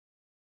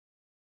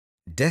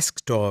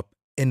Desktop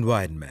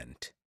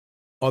environment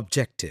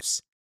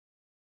objectives.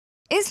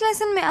 इस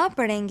lesson में आप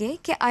पढ़ेंगे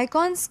कि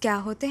आइकॉन्स क्या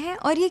होते हैं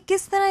और ये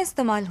किस तरह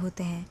इस्तेमाल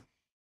होते हैं।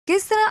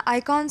 किस तरह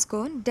आइकॉन्स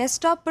को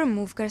डेस्कटॉप पर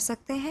मूव कर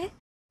सकते हैं।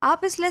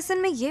 आप इस लेसन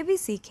में ये भी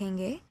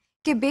सीखेंगे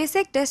कि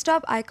बेसिक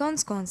डेस्कटॉप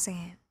आइकॉन्स कौन से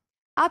हैं।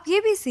 आप ये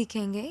भी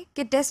सीखेंगे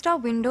कि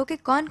डेस्कटॉप विंडो के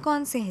कौन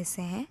कौन से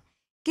हिस्से हैं।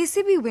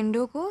 किसी भी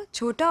विंडो को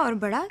छोटा और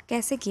बड़ा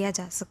कैसे किया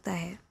जा सकता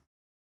है।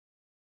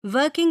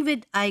 Working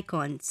with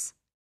icons.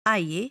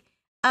 आइए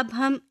अब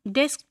हम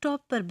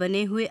डेस्कटॉप पर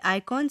बने हुए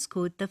आइकॉन्स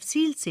को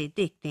तफसील से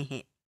देखते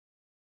हैं।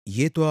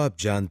 ये तो आप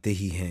जानते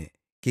ही हैं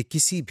कि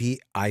किसी भी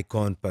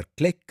आइकॉन पर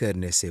क्लिक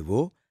करने से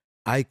वो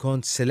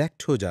आइकॉन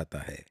सिलेक्ट हो जाता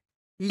है।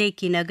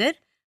 लेकिन अगर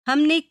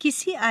हमने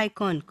किसी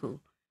आइकॉन को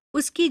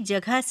उसकी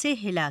जगह से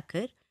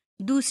हिलाकर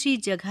दूसरी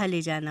जगह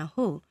ले जाना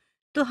हो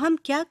तो हम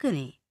क्या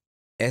करें?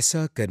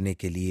 ऐसा करने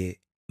के लिए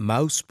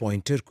माउस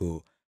पॉइंटर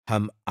को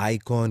हम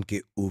आइकॉन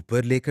के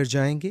ऊपर लेकर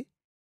जाएंगे।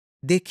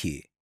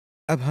 देखिए,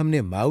 अब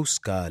हमने माउस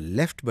का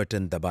लेफ्ट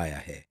बटन दबाया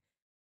है।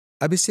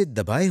 अब इसे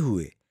दबाए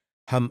हुए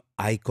हम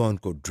आइकॉन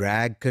को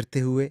ड्रैग करते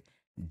हुए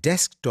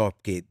डेस्कटॉप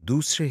के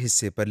दूसरे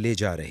हिस्से पर ले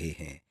जा रहे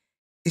हैं।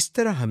 इस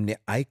तरह हमने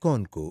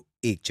आइकॉन को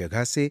एक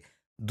जगह से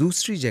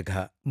दूसरी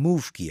जगह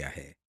मूव किया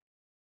है।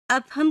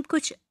 अब हम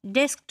कुछ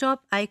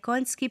डेस्कटॉप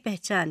आइकॉन्स की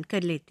पहचान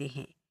कर लेते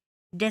हैं।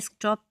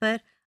 डेस्कटॉप पर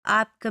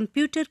आप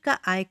कंप्यूटर का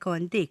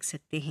आइकॉन देख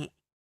सकते हैं।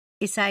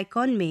 इस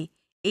आइकॉन में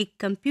एक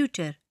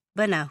कंप्यूटर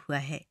बना हुआ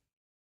है।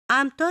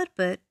 आमतौर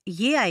पर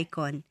ये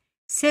आइकॉन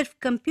सिर्फ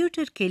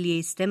कंप्यूटर के लिए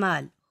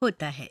इस्तेमाल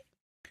होता है।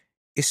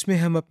 इसमें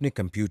हम अपने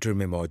कंप्यूटर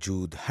में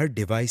मौजूद हर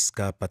डिवाइस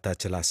का पता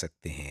चला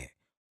सकते हैं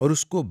और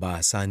उसको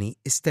बआसानी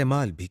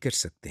इस्तेमाल भी कर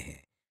सकते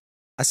हैं।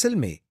 असल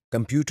में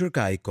कंप्यूटर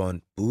का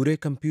आइकॉन पूरे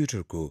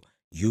कंप्यूटर को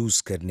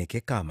यूज करने के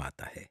काम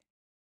आता है।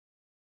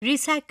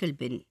 Recycle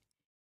bin.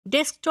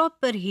 डेस्कटॉप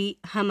पर ही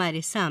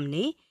हमारे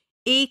सामने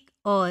एक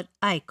और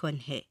आइकॉन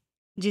है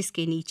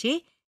जिसके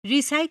नीचे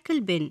रिसाइकल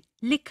बिन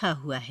लिखा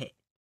हुआ है।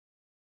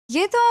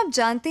 ये तो आप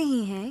जानते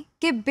ही हैं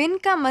कि बिन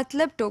का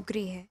मतलब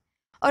टोकरी है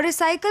और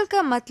रिसाइकल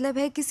का मतलब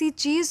है किसी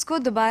चीज़ को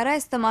दोबारा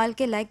इस्तेमाल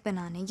के लायक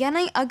बनाने।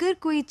 यानी अगर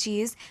कोई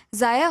चीज़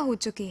ज़ाया हो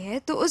चुकी है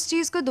तो उस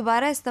चीज़ को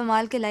दोबारा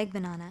इस्तेमाल के लायक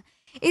बनाना।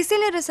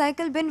 इसीलिए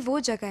रिसाइकल बिन वो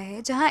जगह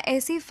है जहाँ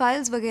ऐसी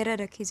फाइल्स वगैरह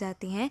रखी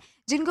जाती हैं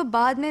जिनको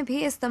बाद में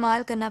भी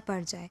इस्तेमाल करना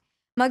पड़ जाए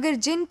मगर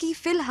जिनकी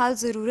फ़िलहाल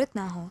ज़रूरत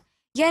ना हो।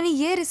 यानी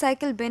ये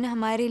रिसाइकल बिन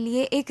हमारे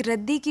लिए एक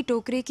रद्दी की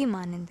टोकरी की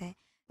मानंद है।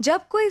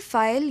 जब कोई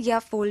फाइल या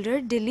फोल्डर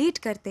डिलीट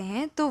करते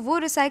हैं तो वो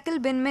रिसाइकल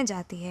बिन में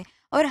जाती है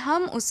और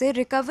हम उसे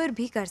रिकवर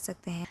भी कर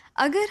सकते हैं।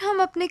 अगर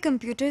हम अपने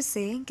कंप्यूटर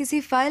से किसी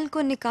फाइल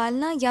को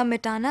निकालना या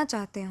मिटाना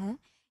चाहते हों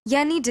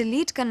यानी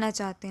डिलीट करना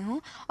चाहते हों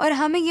और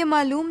हमें ये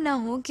मालूम ना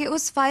हो कि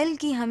उस फाइल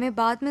की हमें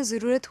बाद में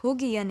ज़रूरत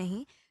होगी या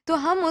नहीं तो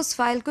हम उस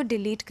फाइल को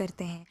डिलीट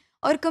करते हैं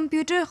और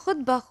कंप्यूटर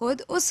खुद ब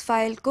खुद उस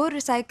फाइल को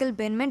रिसाइकल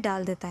बिन में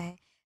डाल देता है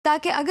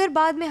ताकि अगर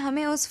बाद में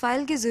हमें उस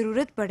फाइल की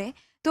ज़रूरत पड़े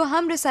तो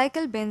हम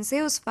रिसाइकल बिन से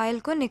उस फाइल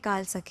को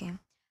निकाल सकें।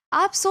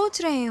 आप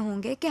सोच रहे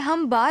होंगे कि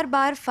हम बार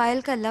बार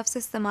फाइल का लफ्ज़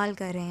इस्तेमाल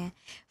कर रहे हैं।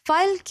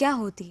 फाइल क्या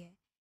होती है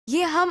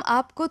ये हम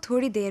आपको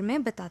थोड़ी देर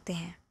में बताते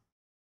हैं।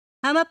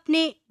 हम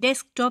अपने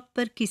डेस्कटॉप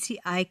पर किसी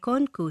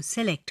आइकॉन को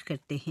सेलेक्ट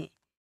करते हैं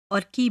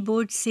और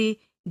कीबोर्ड से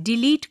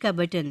डिलीट का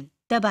बटन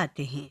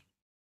दबाते हैं।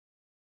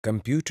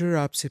 कंप्यूटर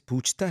आपसे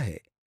पूछता है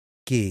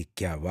कि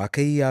क्या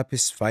वाकई आप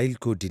इस फाइल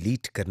को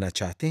डिलीट करना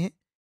चाहते हैं।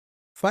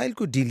 फाइल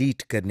को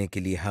डिलीट करने के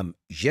लिए हम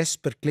यस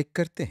पर क्लिक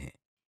करते हैं।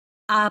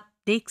 आप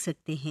देख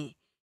सकते हैं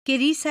कि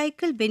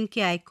रिसाइकल बिन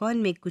के आइकॉन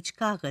में कुछ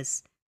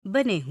कागज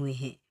बने हुए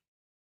हैं।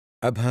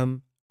 अब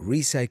हम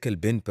रिसाइकल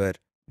बिन पर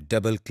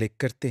डबल क्लिक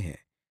करते हैं।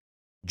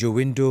 जो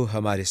विंडो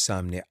हमारे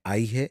सामने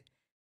आई है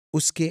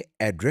उसके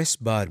एड्रेस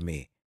बार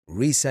में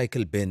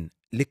रिसाइकल बिन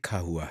लिखा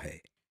हुआ है।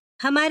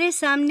 हमारे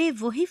सामने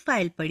वही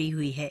फाइल पड़ी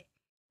हुई है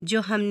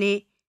जो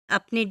हमने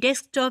अपने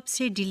डेस्कटॉप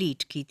से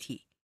डिलीट की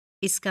थी।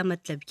 इसका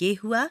मतलब ये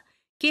हुआ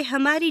कि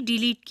हमारी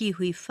डिलीट की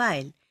हुई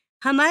फाइल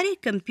हमारे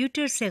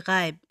कंप्यूटर से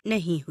गायब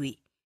नहीं हुई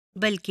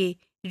बल्कि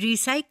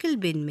रिसाइकल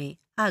बिन में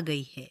आ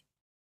गई है।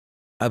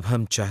 अब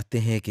हम चाहते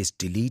हैं कि इस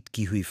डिलीट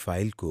की हुई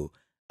फाइल को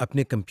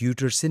अपने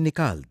कंप्यूटर से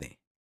निकाल दें।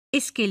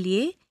 इसके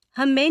लिए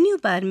हम मेन्यू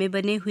बार में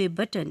बने हुए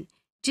बटन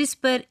जिस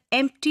पर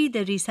एम्प्टी द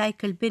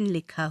रिसाइकल बिन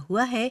लिखा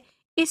हुआ है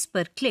इस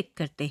पर क्लिक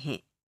करते हैं।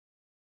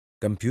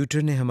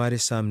 कंप्यूटर ने हमारे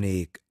सामने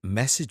एक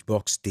मैसेज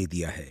बॉक्स दे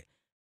दिया है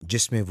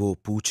जिसमें वो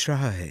पूछ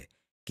रहा है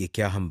कि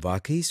क्या हम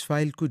वाकई इस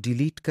फाइल को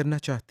डिलीट करना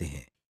चाहते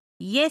हैं।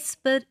 यस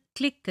पर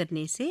क्लिक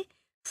करने से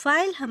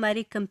फाइल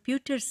हमारे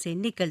कंप्यूटर से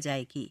निकल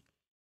जाएगी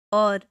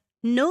और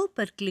नो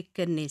पर क्लिक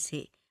करने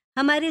से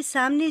हमारे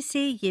सामने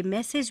से ये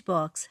मैसेज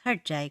बॉक्स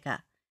हट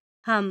जाएगा।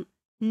 हम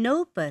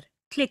नो पर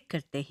क्लिक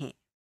करते हैं।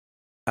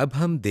 अब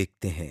हम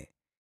देखते हैं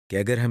कि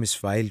अगर हम इस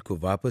फाइल को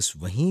वापस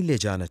वहीं ले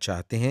जाना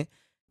चाहते हैं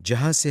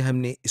जहां से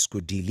हमने इसको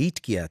डिलीट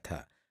किया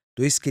था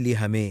तो इसके लिए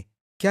हमें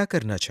क्या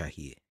करना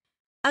चाहिए।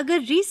 अगर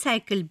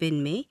रिसाइकल बिन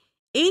में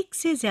एक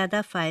से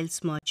ज़्यादा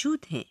फाइल्स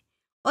मौजूद हैं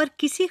और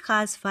किसी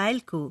खास फाइल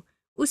को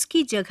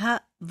उसकी जगह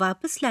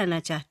वापस लाना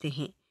चाहते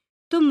हैं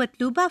तो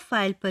मतलूबा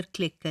फाइल पर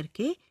क्लिक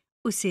करके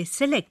उसे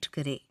सेलेक्ट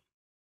करें।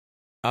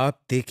 आप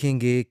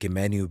देखेंगे कि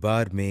मेन्यू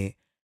बार में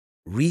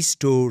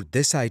रीस्टोर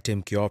दिस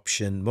आइटम के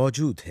ऑप्शन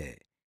मौजूद है।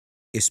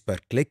 इस पर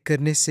क्लिक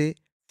करने से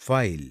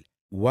फाइल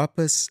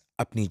वापस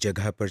अपनी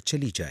जगह पर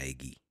चली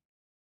जाएगी।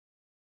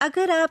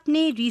 अगर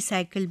आपने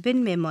रिसाइकल बिन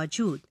में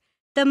मौजूद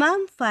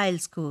तमाम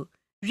फाइल्स को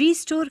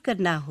रीस्टोर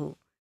करना हो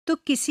तो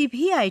किसी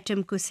भी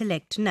आइटम को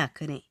सिलेक्ट ना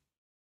करें।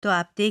 तो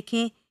आप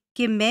देखें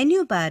कि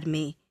मेन्यू बार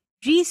में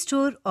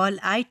रीस्टोर ऑल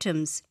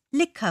आइटम्स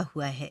लिखा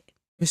हुआ है।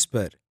 इस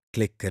पर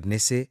क्लिक करने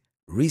से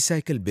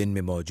रिसाइकल बिन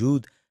में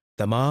मौजूद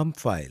तमाम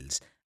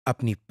फाइल्स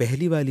अपनी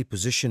पहली वाली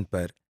पोजीशन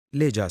पर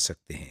ले जा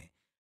सकते हैं,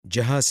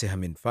 जहां से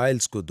हम इन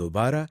फाइल्स को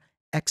दोबारा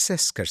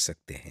एक्सेस कर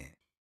सकते हैं।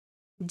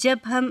 जब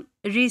हम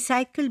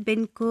रिसाइकल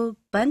बिन को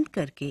बंद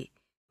करके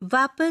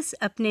वापस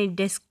अपने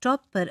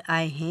डेस्कटॉप पर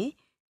आए हैं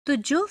तो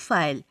जो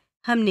फाइल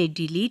हमने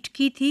डिलीट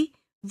की थी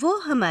वो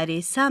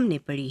हमारे सामने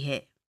पड़ी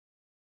है।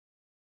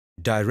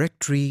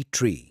 Directory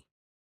tree.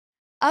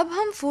 अब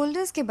हम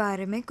फोल्डर्स के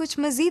बारे में कुछ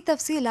मज़ीद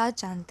तफसीलात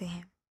जानते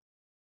हैं।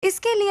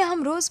 इसके लिए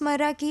हम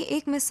रोज़मर्रा की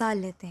एक मिसाल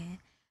लेते हैं।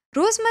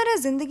 रोज़मर्रा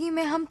ज़िंदगी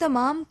में हम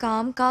तमाम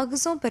काम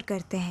कागज़ों पर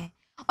करते हैं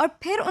और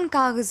फिर उन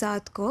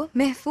कागज़ात को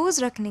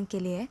महफूज रखने के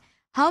लिए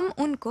हम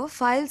उनको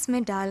फाइल्स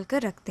में डाल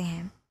कर रखते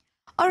हैं,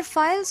 और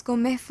फाइल्स को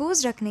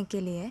महफूज रखने के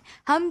लिए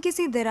हम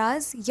किसी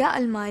दराज या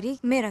अलमारी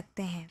में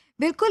रखते हैं।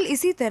 बिल्कुल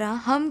इसी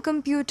तरह हम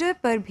कंप्यूटर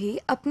पर भी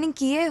अपने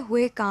किए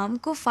हुए काम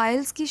को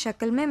फाइल्स की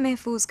शक्ल में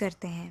महफूज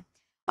करते हैं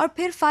और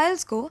फिर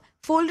फाइल्स को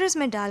फोल्डर्स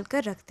में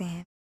डालकर रखते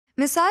हैं।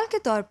 मिसाल के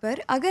तौर पर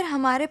अगर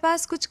हमारे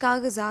पास कुछ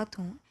कागज़ात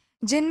हों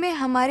जिनमें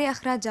हमारे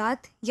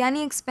अखराजात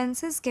यानी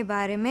एक्सपेंसेस के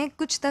बारे में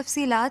कुछ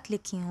तफसीलात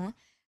लिखी हों,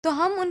 तो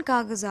हम उन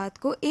कागज़ात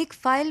को एक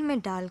फ़ाइल में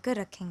डालकर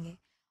रखेंगे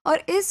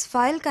और इस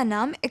फ़ाइल का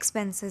नाम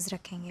एक्सपेंसेस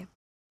रखेंगे।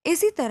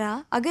 इसी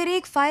तरह अगर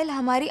एक फ़ाइल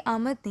हमारी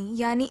आमदनी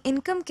यानी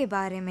इनकम के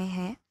बारे में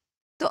है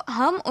तो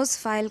हम उस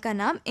फ़ाइल का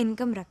नाम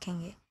इनकम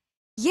रखेंगे।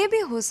 ये भी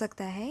हो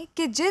सकता है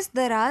कि जिस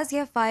दराज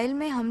या फाइल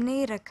में हमने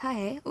ये रखा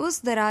है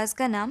उस दराज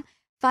का नाम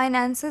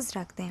फाइनेंसेस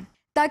रख दें,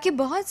 ताकि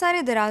बहुत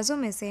सारे दराजों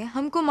में से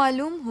हमको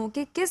मालूम हो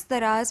कि किस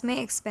दराज में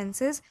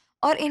एक्सपेंसेस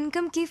और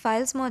इनकम की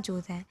फाइल्स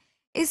मौजूद हैं।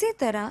 इसी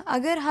तरह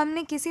अगर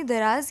हमने किसी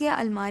दराज या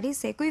अलमारी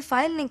से कोई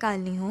फ़ाइल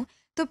निकालनी हो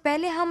तो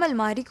पहले हम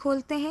अलमारी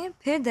खोलते हैं,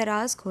 फिर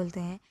दराज खोलते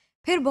हैं,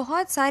 फिर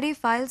बहुत सारी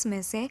फाइल्स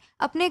में से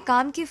अपने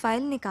काम की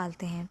फ़ाइल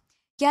निकालते हैं।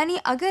 यानी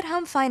अगर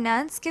हम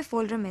फाइनेंस के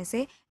फोल्डर में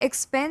से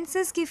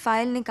एक्सपेंसेस की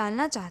फ़ाइल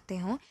निकालना चाहते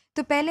हों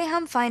तो पहले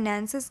हम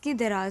फाइनेंसेस की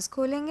दराज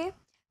खोलेंगे,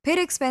 फिर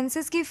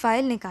एक्सपेंसेस की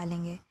फ़ाइल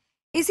निकालेंगे।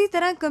 इसी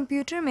तरह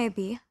कंप्यूटर में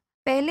भी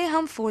पहले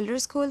हम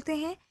फोल्डर्स खोलते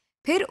हैं,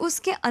 फिर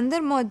उसके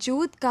अंदर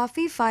मौजूद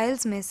काफ़ी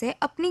फाइल्स में से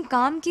अपनी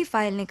काम की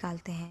फ़ाइल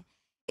निकालते हैं।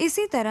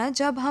 इसी तरह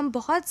जब हम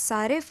बहुत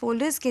सारे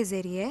फोल्डर्स के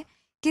ज़रिए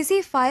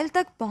किसी फ़ाइल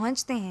तक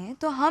पहुंचते हैं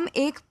तो हम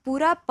एक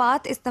पूरा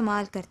पाथ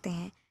इस्तेमाल करते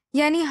हैं,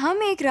 यानी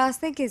हम एक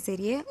रास्ते के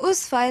ज़रिए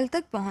उस फाइल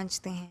तक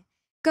पहुंचते हैं।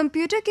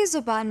 कंप्यूटर की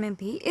ज़ुबान में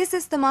भी इस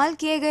इस्तेमाल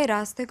किए गए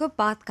रास्ते को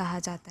पाथ कहा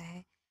जाता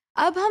है।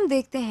 अब हम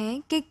देखते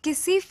हैं कि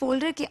किसी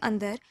फ़ोल्डर के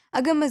अंदर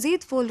अगर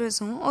मज़ीद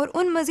फ़ोल्डर्स हों और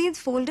उन मज़ीद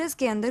फ़ोल्डर्स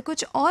के अंदर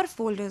कुछ और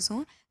फ़ोल्डर्स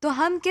हों तो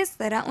हम किस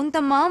तरह उन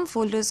तमाम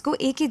फ़ोल्डर्स को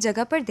एक ही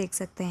जगह पर देख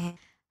सकते हैं।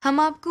 हम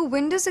आपको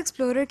विंडोज़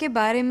एक्सप्लोरर के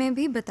बारे में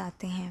भी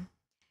बताते हैं।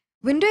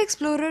 विंडो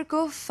एक्सप्लोरर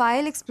को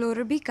फाइल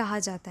एक्सप्लोरर भी कहा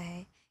जाता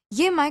है।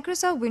 ये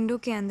माइक्रोसॉफ्ट विंडो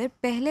के अंदर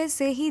पहले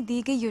से ही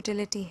दी गई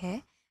यूटिलिटी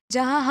है,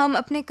 जहां हम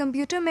अपने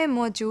कंप्यूटर में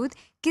मौजूद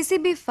किसी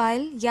भी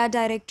फाइल या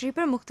डायरेक्टरी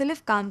पर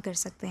मुख्तलिफ काम कर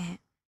सकते हैं।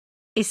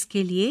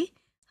 इसके लिए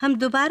हम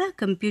दोबारा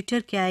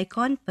कंप्यूटर के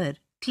आइकॉन पर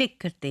क्लिक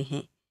करते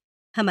हैं।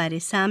 हमारे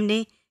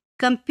सामने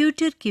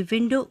कंप्यूटर की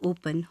विंडो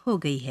ओपन हो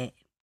गई है।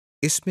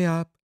 इसमें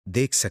आप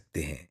देख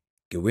सकते हैं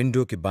कि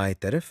विंडो के बाएं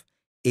तरफ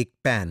एक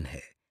पैन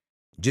है,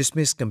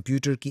 जिसमें इस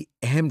कंप्यूटर की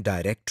अहम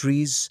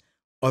डायरेक्टरीज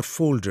और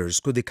फोल्डर्स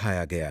को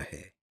दिखाया गया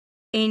है।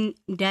 इन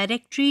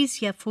डायरेक्टरीज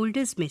या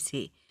फोल्डर्स में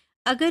से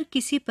अगर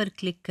किसी पर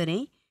क्लिक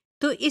करें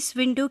तो इस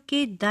विंडो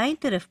के दाएं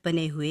तरफ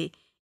बने हुए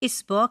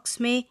इस बॉक्स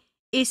में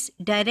इस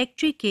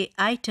डायरेक्टरी के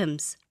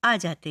आइटम्स आ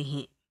जाते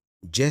हैं।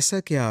 जैसा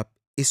कि आप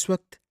इस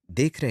वक्त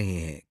देख रहे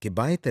हैं कि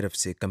बाएं तरफ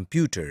से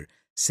कंप्यूटर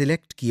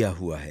सिलेक्ट किया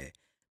हुआ है,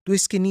 तो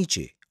इसके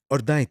नीचे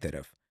और दाएं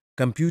तरफ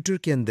कंप्यूटर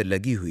के अंदर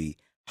लगी हुई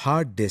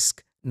हार्ड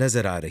डिस्क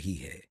नजर आ रही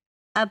है।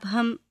 अब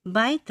हम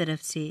बाएं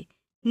तरफ से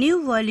न्यू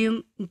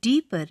वॉल्यूम डी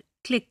पर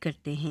क्लिक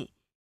करते हैं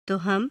तो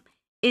हम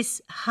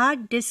इस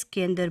हार्ड डिस्क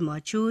के अंदर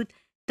मौजूद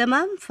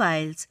तमाम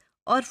फाइल्स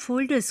और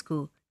फोल्डर्स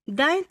को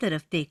दाएं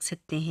तरफ देख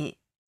सकते हैं।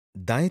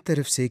 दाएं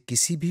तरफ से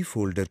किसी भी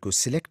फोल्डर को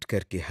सिलेक्ट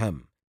करके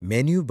हम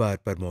मेन्यू बार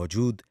पर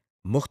मौजूद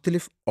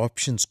मुख्तलिफ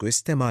ऑप्शंस को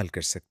इस्तेमाल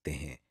कर सकते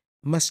हैं,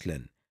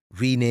 मसलन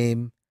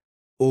रीनेम,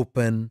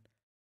 ओपन,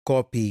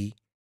 कॉपी,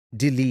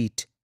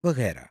 डिलीट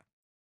वगैरह।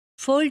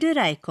 Folder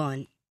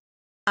icon.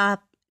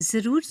 आप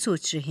ज़रूर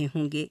सोच रहे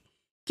होंगे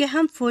कि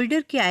हम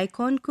फोल्डर के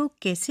आइकॉन को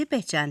कैसे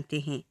पहचानते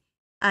हैं।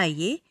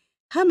 आइए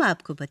हम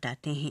आपको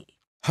बताते हैं।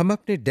 हम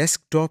अपने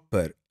डेस्कटॉप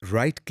पर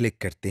राइट क्लिक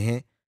करते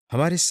हैं,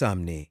 हमारे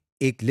सामने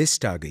एक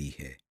लिस्ट आ गई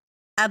है।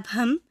 अब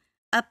हम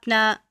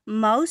अपना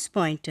माउस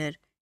पॉइंटर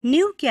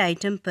न्यू के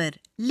आइटम पर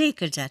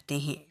लेकर जाते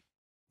हैं।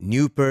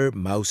 न्यू पर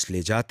माउस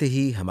ले जाते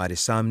ही हमारे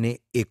सामने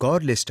एक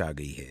और लिस्ट आ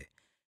गई है।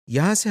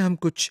 यहाँ से हम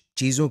कुछ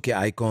चीज़ों के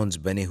आइकॉन्स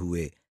बने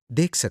हुए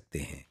देख सकते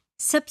हैं।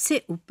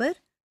 सबसे ऊपर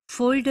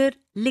फोल्डर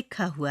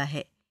लिखा हुआ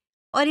है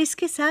और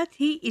इसके साथ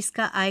ही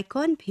इसका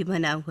आइकॉन भी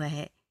बना हुआ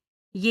है।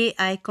 ये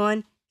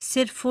आइकॉन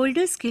सिर्फ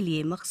फोल्डर्स के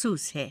लिए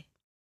मखसूस है।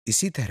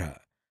 इसी तरह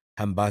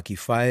हम बाकी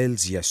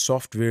फाइल्स या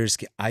सॉफ्टवेयर्स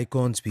के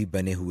आइकॉन्स भी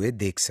बने हुए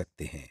देख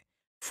सकते हैं।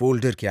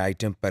 फोल्डर के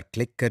आइटम पर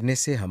क्लिक करने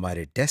से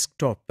हमारे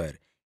डेस्कटॉप पर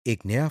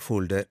एक नया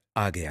फोल्डर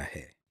आ गया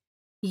है।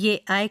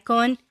 ये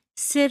आइकॉन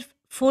सिर्फ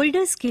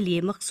फोल्डर्स के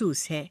लिए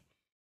मखसूस है।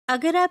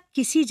 अगर आप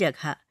किसी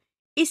जगह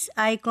इस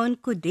आइकॉन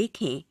को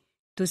देखें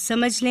तो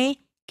समझ लें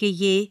कि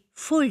ये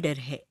फोल्डर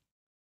है।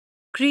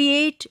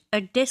 Create a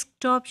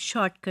desktop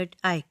shortcut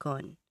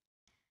icon.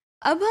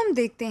 अब हम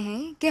देखते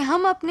हैं कि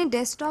हम अपने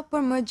डेस्कटॉप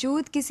पर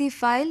मौजूद किसी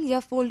फाइल या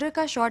फोल्डर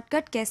का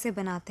शॉर्टकट कैसे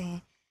बनाते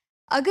हैं।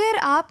 अगर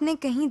आपने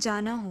कहीं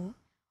जाना हो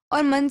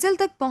और मंजिल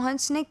तक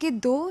पहुंचने के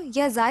 2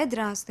 या ज़ायद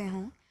रास्ते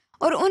हों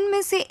और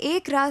उनमें से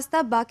एक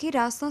रास्ता बाकी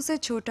रास्तों से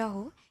छोटा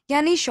हो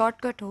यानी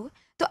शॉर्टकट हो,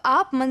 तो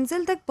आप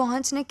मंजिल तक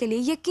पहुंचने के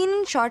लिए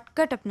यकीनन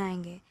शॉर्टकट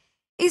अपनाएंगे।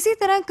 इसी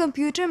तरह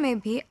कंप्यूटर में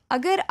भी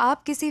अगर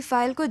आप किसी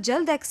फाइल को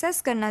जल्द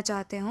एक्सेस करना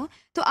चाहते हो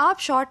तो आप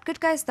शॉर्टकट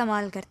का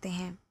इस्तेमाल करते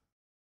हैं।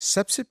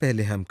 सबसे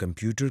पहले हम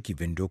कंप्यूटर की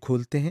विंडो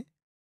खोलते हैं।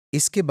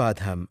 इसके बाद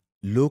हम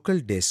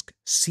लोकल डिस्क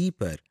सी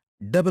पर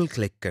डबल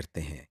क्लिक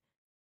करते हैं।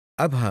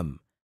 अब हम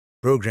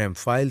प्रोग्राम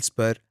फाइल्स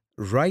पर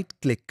राइट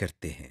क्लिक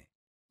करते हैं।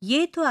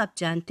 ये तो आप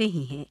जानते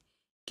ही हैं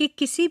कि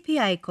किसी भी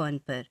आइकॉन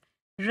पर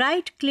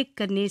राइट क्लिक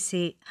करने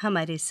से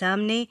हमारे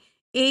सामने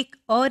एक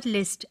और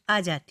लिस्ट आ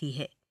जाती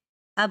है।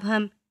 अब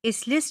हम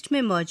इस लिस्ट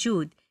में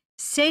मौजूद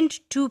सेंड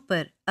टू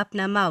पर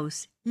अपना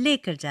माउस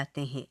लेकर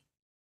जाते हैं।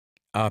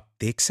 आप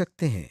देख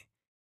सकते हैं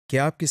कि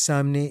आपके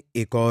सामने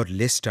एक और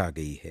लिस्ट आ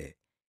गई है।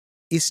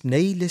 इस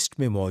नई लिस्ट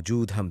में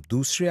मौजूद हम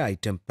दूसरे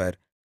आइटम पर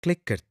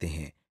क्लिक करते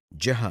हैं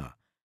जहां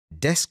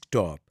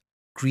डेस्कटॉप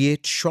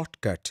क्रिएट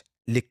शॉर्टकट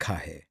लिखा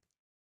है।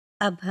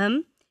 अब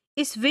हम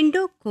इस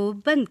विंडो को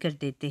बंद कर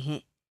देते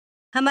हैं।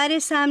 हमारे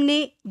सामने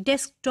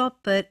डेस्कटॉप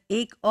पर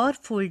एक और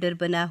फोल्डर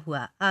बना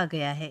हुआ आ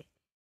गया है।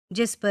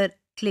 जिस पर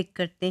क्लिक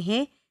करते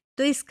हैं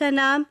तो इसका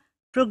नाम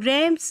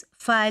प्रोग्राम्स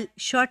फाइल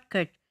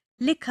शॉर्टकट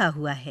लिखा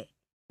हुआ है।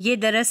 ये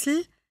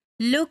दरअसल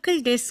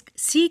लोकल डिस्क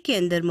सी के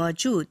अंदर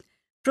मौजूद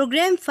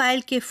प्रोग्राम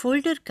फाइल के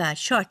फोल्डर का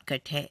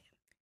शॉर्टकट है।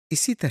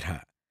 इसी तरह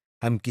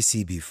हम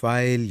किसी भी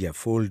फाइल या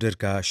फोल्डर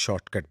का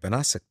शॉर्टकट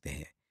बना सकते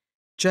हैं,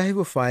 चाहे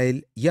वो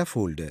फाइल या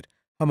फोल्डर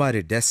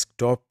हमारे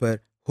डेस्कटॉप पर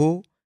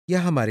हो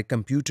या हमारे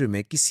कंप्यूटर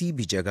में किसी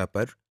भी जगह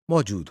पर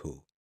मौजूद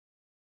हो।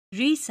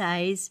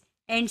 Resize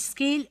and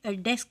scale a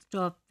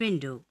desktop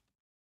window.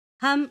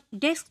 हम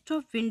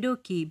डेस्कटॉप विंडो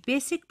की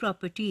बेसिक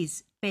प्रॉपर्टीज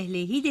पहले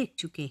ही देख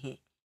चुके हैं।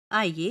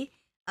 आइए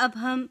अब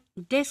हम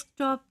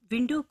डेस्कटॉप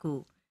विंडो को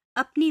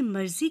अपनी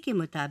मर्जी के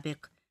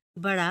मुताबिक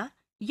बड़ा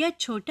या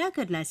छोटा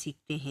करना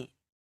सीखते हैं।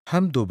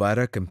 हम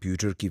दोबारा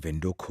कंप्यूटर की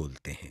विंडो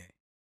खोलते हैं।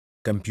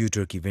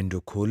 कंप्यूटर की विंडो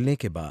खोलने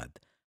के बाद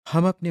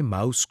हम अपने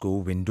माउस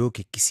को विंडो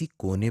के किसी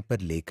कोने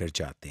पर लेकर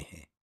जाते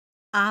हैं।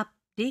 आप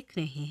देख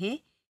रहे हैं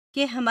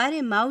कि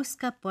हमारे माउस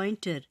का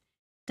पॉइंटर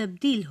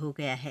तब्दील हो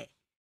गया है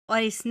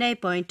और इस नए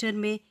पॉइंटर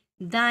में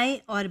दाएं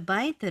और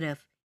बाएं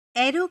तरफ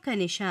एरो का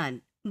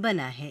निशान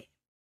बना है।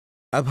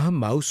 अब हम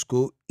माउस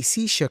को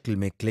इसी शक्ल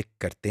में क्लिक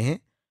करते हैं,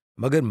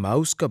 मगर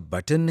माउस का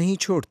बटन नहीं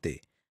छोड़ते।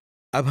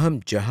 अब हम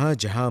जहां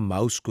जहां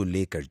माउस को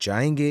लेकर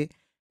जाएंगे,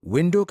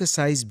 विंडो का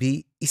साइज भी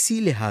इसी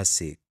लिहाज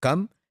से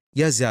कम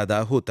या ज्यादा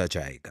होता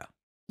जाएगा।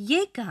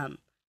 ये काम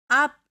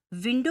आप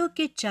विंडो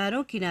के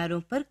चारों किनारों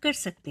पर कर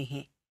सकते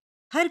हैं।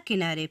 हर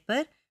किनारे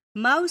पर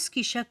माउस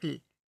की शक्ल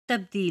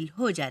तब्दील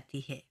हो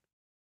जाती है।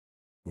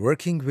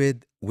 Working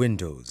with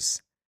Windows.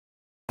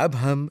 अब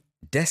हम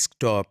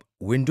डेस्कटॉप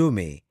विंडो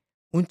में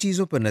उन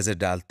चीजों पर नजर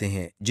डालते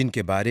हैं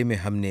जिनके बारे में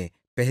हमने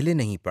पहले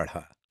नहीं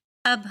पढ़ा।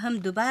 अब हम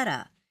दोबारा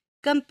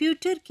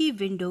कंप्यूटर की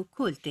विंडो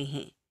खोलते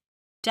हैं।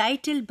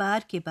 टाइटल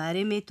बार के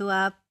बारे में तो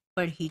आप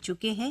पढ़ ही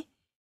चुके हैं।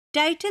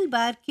 टाइटल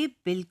बार के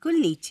बिल्कुल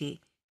नीचे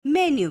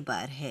मेन्यू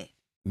बार है।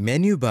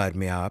 मेन्यू बार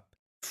में आप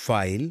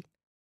फाइल,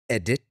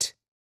 एडिट,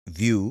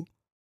 व्यू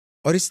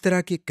और इस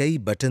तरह के कई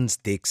बटन्स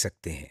देख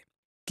सकते हैं।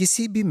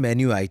 किसी भी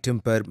मेन्यू आइटम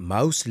पर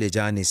माउस ले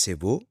जाने से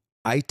वो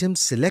आइटम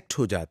सिलेक्ट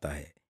हो जाता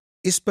है।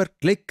 इस पर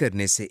क्लिक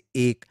करने से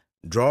एक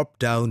ड्रॉप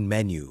डाउन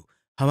मेन्यू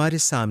हमारे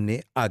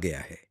सामने आ गया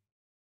है।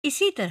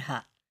 इसी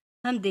तरह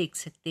हम देख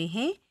सकते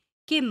हैं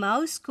कि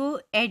माउस को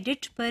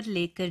एडिट पर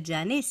लेकर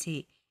जाने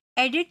से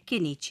एडिट के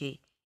नीचे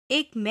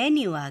एक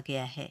मेन्यू आ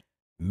गया है।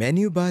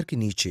 मेन्यू बार के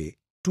नीचे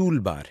टूल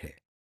बार है।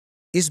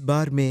 इस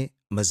बार में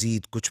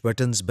मजीद कुछ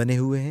बटन्स बने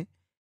हुए हैं।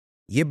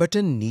 ये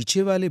बटन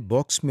नीचे वाले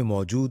बॉक्स में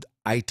मौजूद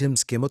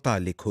आइटम्स के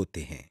मुतालिक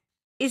होते हैं।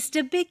 इस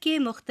डब्बे के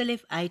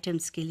मुख्तलिफ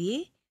आइटम्स के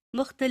लिए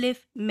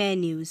मुख्तलिफ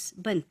मेन्यूज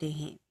बनते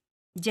हैं।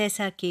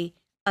 जैसा कि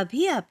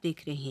अभी आप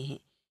देख रहे हैं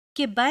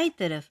कि बाईं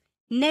तरफ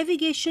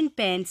नेविगेशन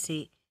पैन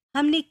से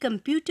हमने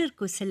कंप्यूटर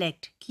को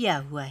सिलेक्ट किया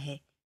हुआ है,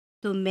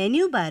 तो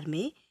मेन्यू बार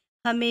में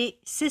हमें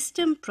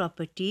सिस्टम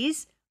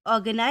प्रॉपर्टीज,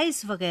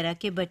 ऑर्गेनाइज वगैरह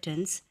के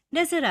बटन्स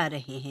नजर आ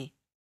रहे हैं।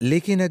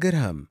 लेकिन अगर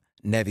हम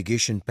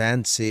नेविगेशन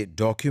पैन से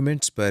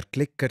डॉक्यूमेंट्स पर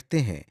क्लिक करते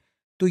हैं,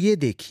 तो ये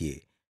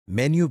देखिए,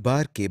 मेन्यू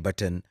बार के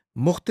बटन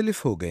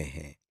मुख्तलिफ हो गए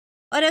हैं।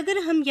 और अगर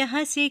हम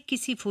यहाँ से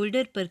किसी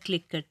फोल्डर पर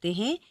क्लिक करते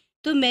हैं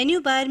तो मेन्यू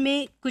बार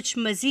में कुछ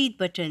मज़ीद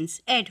बटन्स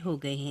ऐड हो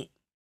गए हैं।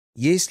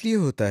 ये इसलिए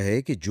होता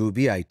है कि जो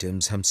भी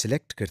आइटम्स हम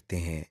सिलेक्ट करते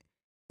हैं,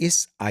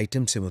 इस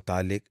आइटम से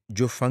मुतालिक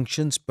जो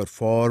फंक्शंस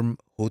परफॉर्म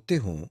होते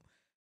हों,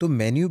 तो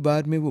मेन्यू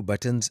बार में वो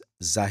बटन्स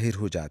ज़ाहिर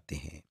हो जाते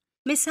हैं।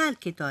 मिसाल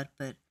के तौर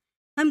पर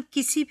हम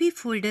किसी भी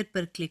फोल्डर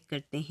पर क्लिक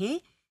करते हैं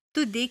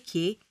तो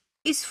देखिए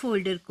इस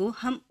फोल्डर को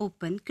हम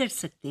ओपन कर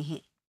सकते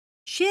हैं,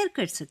 शेयर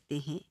कर सकते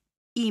हैं,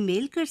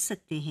 ईमेल कर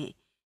सकते हैं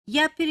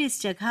या फिर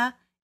इस जगह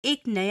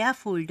एक नया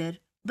फोल्डर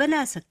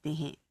बना सकते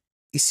हैं।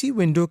 इसी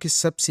विंडो के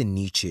सबसे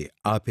नीचे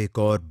आप एक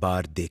और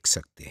बार देख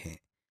सकते हैं।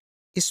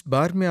 इस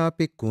बार में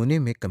आप एक कोने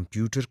में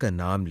कंप्यूटर का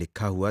नाम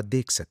लिखा हुआ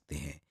देख सकते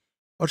हैं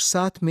और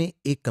साथ में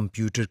एक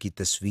कंप्यूटर की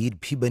तस्वीर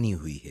भी बनी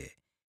हुई है।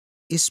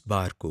 इस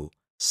बार को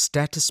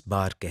स्टेटस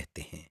बार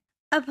कहते हैं।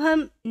 अब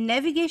हम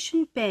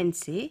नेविगेशन पैन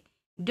से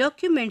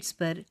डॉक्यूमेंट्स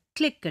पर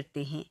क्लिक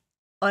करते हैं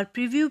और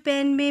प्रीव्यू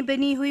पैन में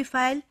बनी हुई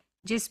फाइल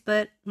जिस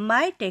पर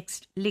माय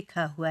टेक्स्ट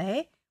लिखा हुआ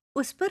है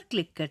उस पर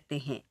क्लिक करते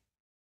हैं।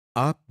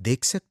 आप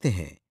देख सकते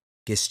हैं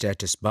कि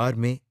स्टेटस बार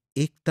में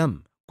एकदम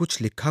कुछ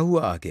लिखा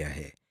हुआ आ गया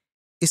है।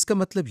 इसका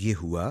मतलब ये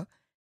हुआ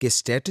कि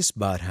स्टेटस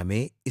बार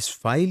हमें इस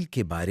फाइल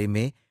के बारे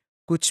में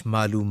कुछ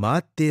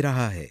मालूमात दे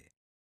रहा है।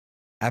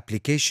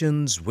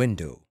 Applications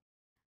window.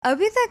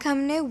 अभी तक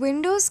हमने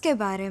विंडोज़ के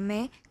बारे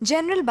में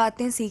जनरल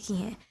बातें सीखी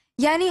हैं,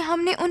 यानी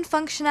हमने उन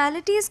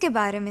फंक्शनैलिटीज़ के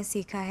बारे में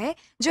सीखा है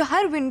जो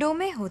हर विंडो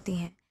में होती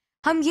हैं।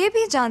 हम ये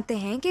भी जानते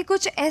हैं कि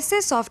कुछ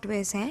ऐसे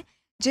सॉफ्टवेयर्स हैं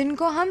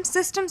जिनको हम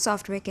सिस्टम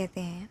सॉफ्टवेयर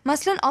कहते हैं,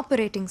 मसलन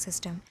ऑपरेटिंग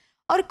सिस्टम,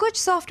 और कुछ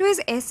सॉफ्टवेयर्स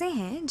ऐसे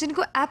हैं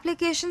जिनको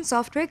एप्लीकेशन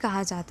सॉफ्टवेयर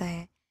कहा जाता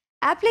है।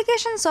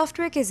 एप्लीकेशन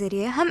सॉफ्टवेयर के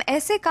ज़रिए हम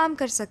ऐसे काम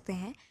कर सकते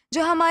हैं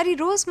जो हमारी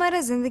रोज़मर्रा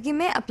ज़िंदगी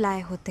में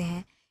अप्लाई होते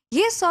हैं।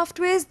 ये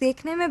सॉफ्टवेयर्स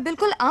देखने में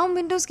बिल्कुल आम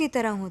विंडोज़ की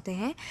तरह होते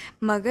हैं,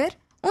 मगर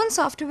उन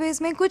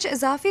सॉफ्टवेयर्स में कुछ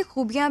इजाफी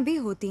खूबियाँ भी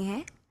होती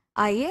हैं।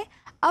 आइए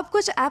अब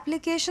कुछ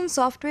एप्लीकेशन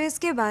सॉफ्टवेयर्स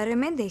के बारे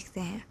में देखते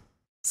हैं।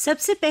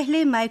 सबसे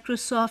पहले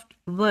माइक्रोसॉफ्ट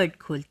वर्ड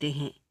खोलते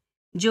हैं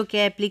जो कि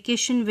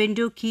एप्लीकेशन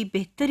विंडो की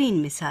बेहतरीन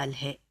मिसाल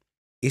है।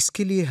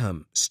 इसके लिए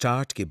हम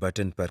स्टार्ट के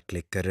बटन पर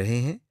क्लिक कर रहे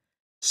हैं।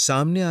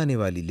 सामने आने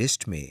वाली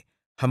लिस्ट में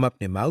हम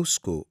अपने माउस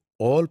को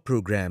ऑल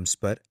प्रोग्राम्स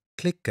पर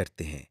क्लिक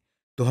करते हैं,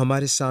 तो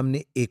हमारे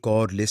सामने एक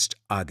और लिस्ट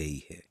आ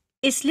गई है।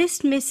 इस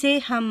लिस्ट में से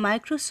हम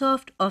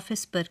माइक्रोसॉफ्ट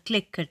ऑफिस पर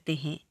क्लिक करते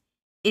हैं।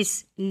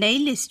 इस नई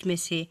लिस्ट में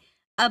से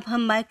अब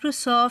हम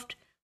माइक्रोसॉफ्ट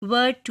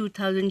वर्ड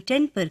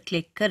 2010 पर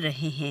क्लिक कर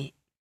रहे हैं।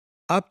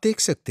 आप देख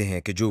सकते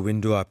हैं कि जो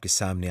विंडो आपके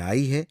सामने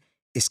आई है,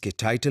 इसके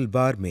टाइटल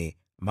बार में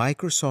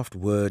माइक्रोसॉफ्ट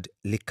वर्ड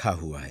लिखा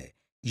हुआ है,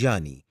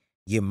 यानी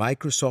ये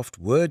माइक्रोसॉफ्ट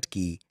वर्ड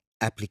की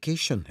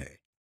एप्लीकेशन है।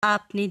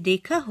 आपने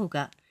देखा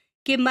होगा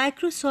कि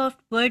माइक्रोसॉफ्ट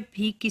वर्ड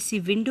भी किसी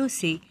विंडो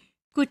से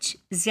कुछ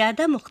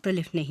ज़्यादा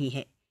मुख्तलिफ नहीं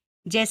है।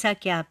 जैसा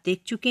कि आप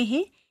देख चुके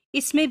हैं,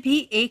 इसमें भी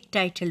एक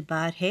टाइटल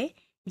बार है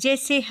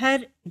जैसे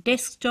हर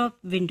डेस्कटॉप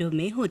विंडो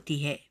में होती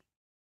है।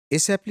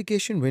 इस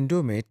एप्लीकेशन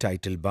विंडो में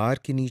टाइटल बार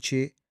के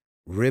नीचे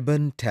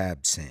रिबन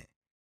टैब्स हैं,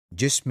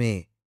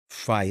 जिसमें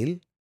फाइल,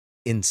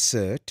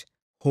 इंसर्ट,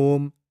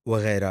 होम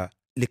वगैरह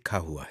लिखा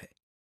हुआ है।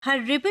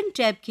 हर रिबन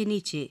टैब के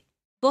नीचे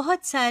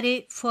बहुत सारे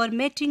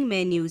फॉर्मेटिंग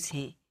मेन्यूज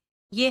हैं।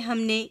 ये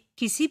हमने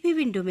किसी भी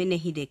विंडो में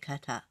नहीं देखा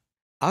था।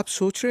 आप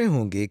सोच रहे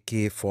होंगे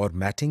कि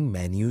फॉर्मेटिंग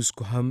मेन्यूज़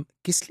को हम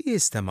किस लिए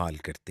इस्तेमाल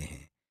करते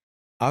हैं।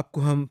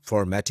 आपको हम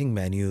फॉर्मेटिंग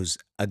मेन्यूज़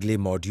अगले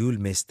मॉड्यूल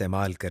में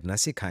इस्तेमाल करना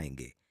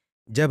सिखाएंगे,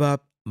 जब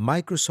आप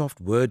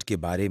माइक्रोसॉफ्ट वर्ड के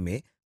बारे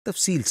में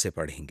तफसील से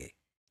पढ़ेंगे।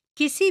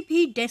 किसी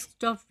भी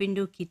डेस्कटॉप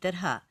विंडो की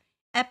तरह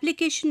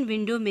एप्लीकेशन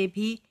विंडो में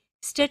भी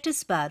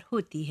स्टेटस बार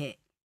होती है।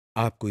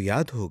 आपको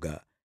याद होगा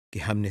कि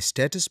हमने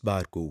स्टेटस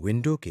बार को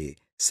विंडो के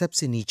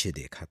सबसे नीचे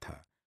देखा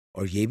था,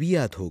 और ये भी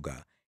याद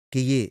होगा कि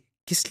ये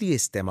किस लिए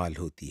इस्तेमाल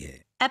होती है।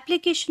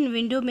 एप्लीकेशन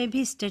विंडो में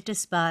भी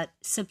स्टेटस बार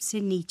सबसे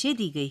नीचे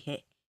दी गई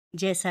है,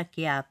 जैसा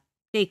कि आप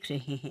देख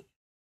रहे हैं।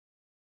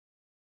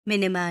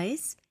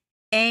 Minimise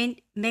and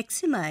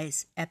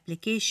maximise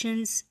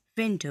applications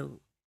window.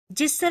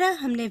 जिस तरह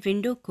हमने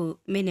विंडो को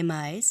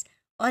मिनिमाइज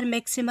और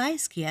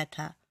मैक्सिमाइज किया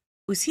था,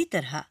 उसी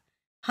तरह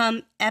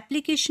हम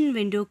एप्लीकेशन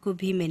विंडो को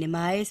भी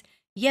मिनिमाइज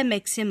या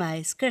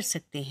मैक्सिमाइज कर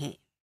सकते हैं।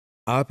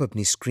 आप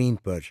अपनी स्क्रीन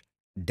पर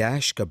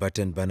डैश का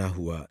बटन बना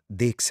हुआ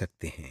देख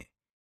सकते हैं।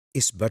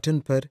 इस बटन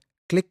पर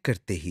क्लिक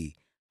करते ही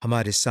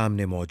हमारे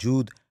सामने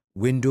मौजूद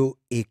विंडो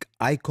एक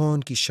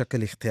आइकॉन की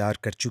शक्ल इख्तियार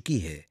कर चुकी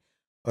है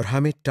और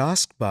हमें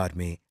टास्क बार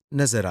में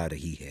नजर आ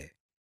रही है।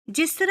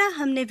 जिस तरह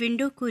हमने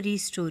विंडो को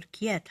रीस्टोर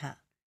किया था,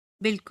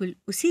 बिल्कुल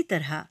उसी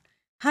तरह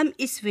हम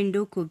इस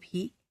विंडो को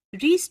भी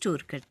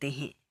रीस्टोर करते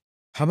हैं।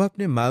 हम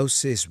अपने माउस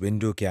से इस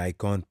विंडो के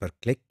आइकॉन पर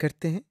क्लिक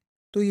करते हैं,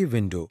 तो ये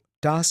विंडो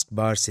टास्क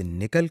बार से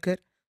निकलकर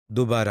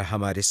दोबारा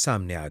हमारे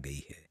सामने आ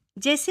गई है।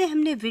 जैसे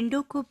हमने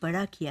विंडो को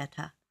बड़ा किया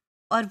था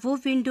और वो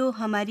विंडो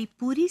हमारी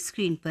पूरी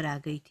स्क्रीन पर आ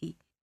गई थी,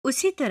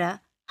 उसी तरह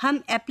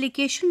हम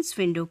एप्लीकेशंस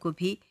विंडो को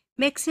भी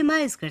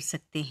मैक्सिमाइज कर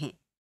सकते हैं।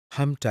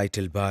 हम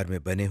टाइटल बार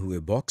में बने हुए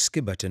बॉक्स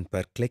के बटन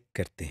पर क्लिक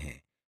करते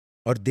हैं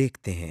और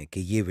देखते हैं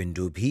कि ये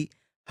विंडो भी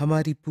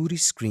हमारी पूरी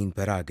स्क्रीन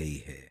पर आ गई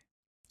है।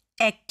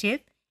 Active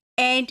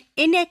and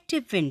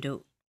inactive window.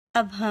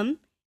 अब हम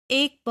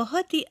एक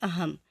बहुत ही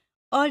अहम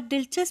और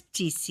दिलचस्प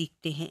चीज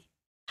सीखते हैं।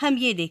 हम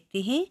ये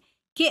देखते हैं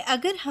कि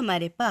अगर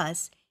हमारे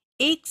पास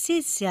एक से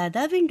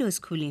ज्यादा विंडोज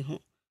खुली हों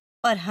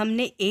और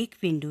हमने एक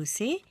विंडो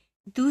से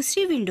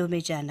दूसरी विंडो में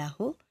जाना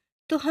हो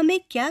तो हमें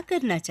क्या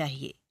करना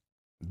चाहिए।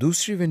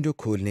 दूसरी विंडो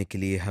खोलने के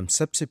लिए हम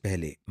सबसे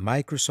पहले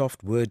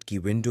माइक्रोसॉफ्ट वर्ड की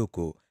विंडो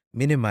को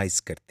मिनिमाइज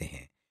करते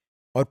हैं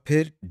और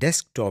फिर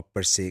डेस्कटॉप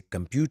पर से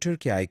कंप्यूटर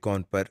के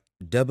आइकॉन पर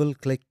डबल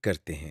क्लिक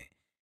करते हैं।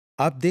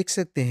 आप देख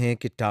सकते हैं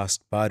कि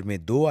टास्क बार में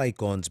 2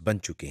 आइकॉन्स बन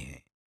चुके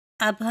हैं।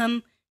 अब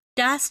हम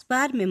टास्क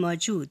बार में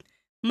मौजूद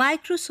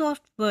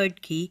माइक्रोसॉफ्ट वर्ड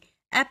की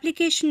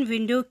एप्लीकेशन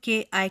विंडो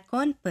के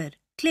आइकॉन पर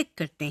क्लिक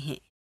करते हैं।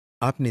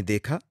 आपने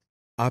देखा,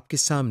 आपके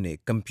सामने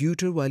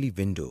कंप्यूटर वाली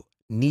विंडो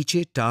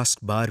नीचे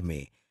टास्क बार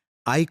में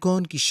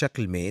आइकॉन की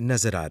शक्ल में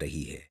नजर आ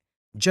रही है,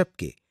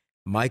 जबकि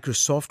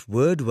माइक्रोसॉफ्ट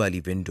वर्ड वाली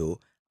विंडो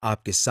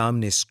आपके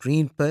सामने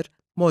स्क्रीन पर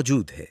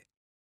मौजूद है।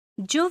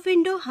 जो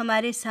विंडो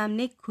हमारे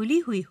सामने खुली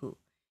हुई हो,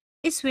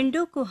 इस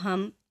विंडो को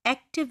हम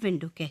एक्टिव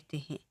विंडो कहते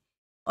हैं,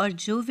 और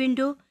जो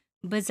विंडो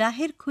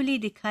बज़ाहिर खुली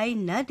दिखाई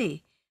न दे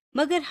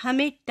मगर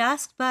हमें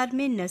टास्क बार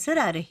में नजर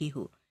आ रही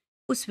हो,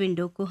 उस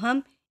विंडो को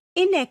हम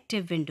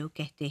इनएक्टिव विंडो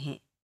कहते हैं।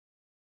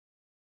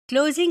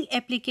 Closing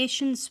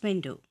applications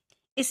window.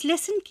 इस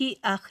लेसन की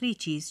आखिरी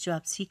चीज जो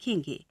आप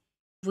सीखेंगे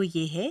वो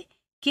ये है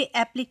कि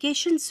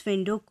एप्लीकेशंस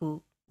विंडो को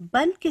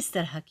बंद किस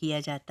तरह किया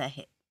जाता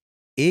है।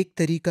 एक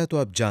तरीका तो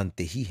आप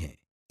जानते ही हैं,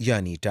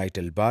 यानी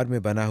टाइटल बार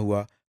में बना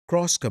हुआ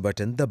क्रॉस का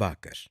बटन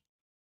दबाकर।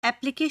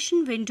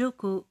 एप्लीकेशन विंडो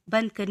को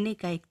बंद करने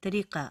का एक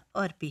तरीका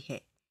और भी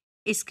है।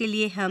 इसके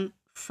लिए हम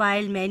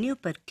फाइल मेन्यू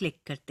पर क्लिक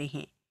करते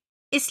हैं।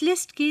 इस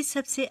लिस्ट की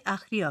सबसे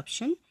आखिरी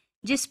ऑप्शन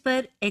जिस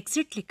पर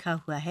एग्जिट लिखा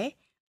हुआ है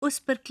उस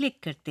पर क्लिक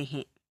करते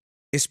हैं।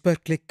 इस पर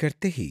क्लिक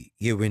करते ही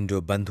ये विंडो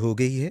बंद हो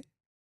गई है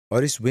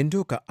और इस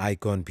विंडो का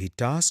आइकॉन भी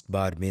टास्क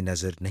बार में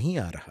नजर नहीं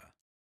आ रहा।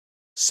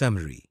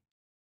 समरी।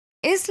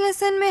 इस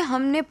लेसन में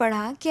हमने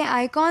पढ़ा कि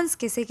आइकॉन्स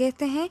किसे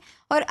कहते हैं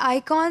और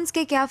आइकॉन्स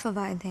के क्या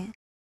फ़वाइद हैं,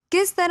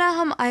 किस तरह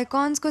हम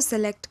आइकॉन्स को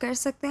सिलेक्ट कर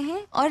सकते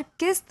हैं और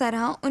किस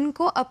तरह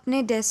उनको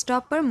अपने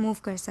डेस्कटॉप पर मूव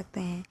कर सकते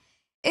हैं।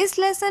 इस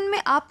लेसन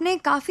में आपने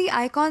काफ़ी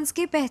आइकॉन्स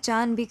की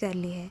पहचान भी कर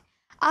ली है।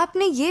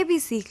 आपने ये भी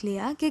सीख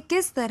लिया कि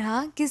किस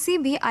तरह किसी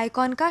भी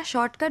आइकॉन का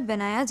शॉर्टकट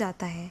बनाया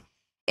जाता है।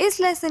 इस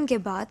लेसन के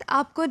बाद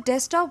आपको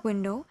डेस्कटॉप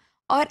विंडो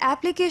और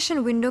एप्लीकेशन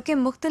विंडो के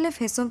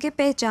मुख्तलिफ हिस्सों की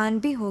पहचान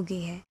भी हो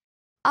गई है।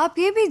 आप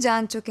ये भी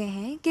जान चुके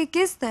हैं कि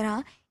किस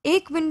तरह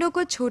एक विंडो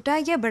को छोटा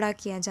या बड़ा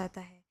किया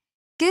जाता है,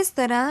 किस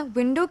तरह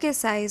विंडो के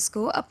साइज़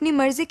को अपनी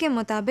मर्ज़ी के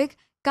मुताबिक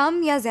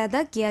कम या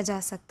ज़्यादा किया जा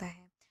सकता है।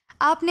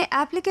 आपने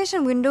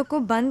एप्लीकेशन विंडो को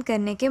बंद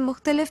करने के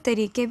मुख्तलिफ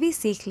तरीके भी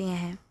सीख लिए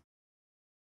हैं।